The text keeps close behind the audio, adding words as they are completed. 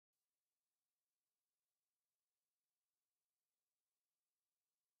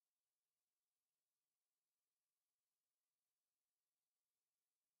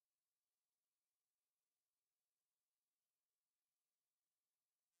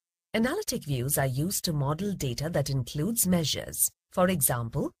Analytic views are used to model data that includes measures. For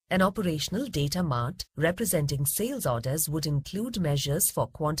example, an operational data mart representing sales orders would include measures for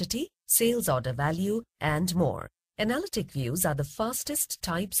quantity, sales order value, and more. Analytic views are the fastest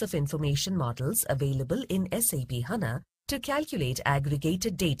types of information models available in SAP HANA to calculate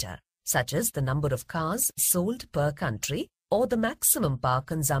aggregated data, such as the number of cars sold per country or the maximum power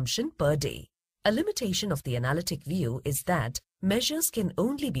consumption per day. A limitation of the analytic view is that measures can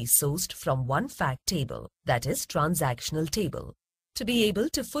only be sourced from one fact table, that is, transactional table. To be able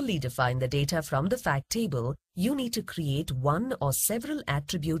to fully define the data from the fact table, you need to create one or several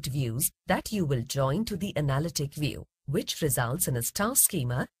attribute views that you will join to the analytic view, which results in a star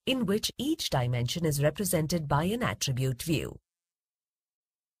schema in which each dimension is represented by an attribute view.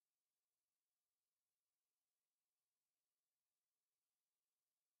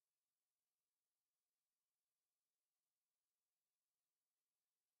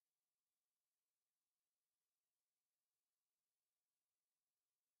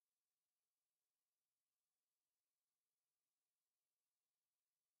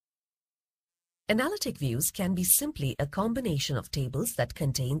 Analytic views can be simply a combination of tables that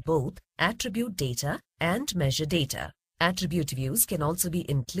contain both attribute data and measure data. Attribute views can also be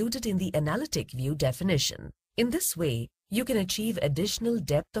included in the analytic view definition. In this way, you can achieve additional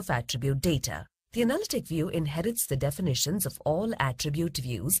depth of attribute data. The analytic view inherits the definitions of all attribute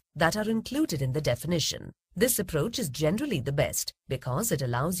views that are included in the definition. This approach is generally the best because it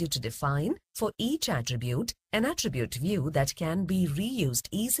allows you to define, for each attribute, an attribute view that can be reused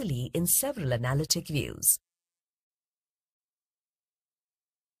easily in several analytic views.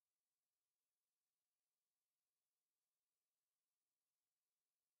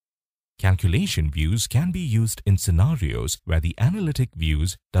 Calculation views can be used in scenarios where the analytic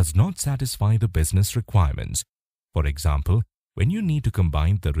views does not satisfy the business requirements. For example, when you need to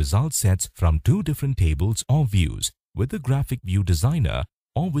combine the result sets from two different tables or views with the graphic view designer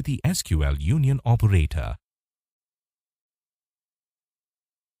or with the SQL union operator.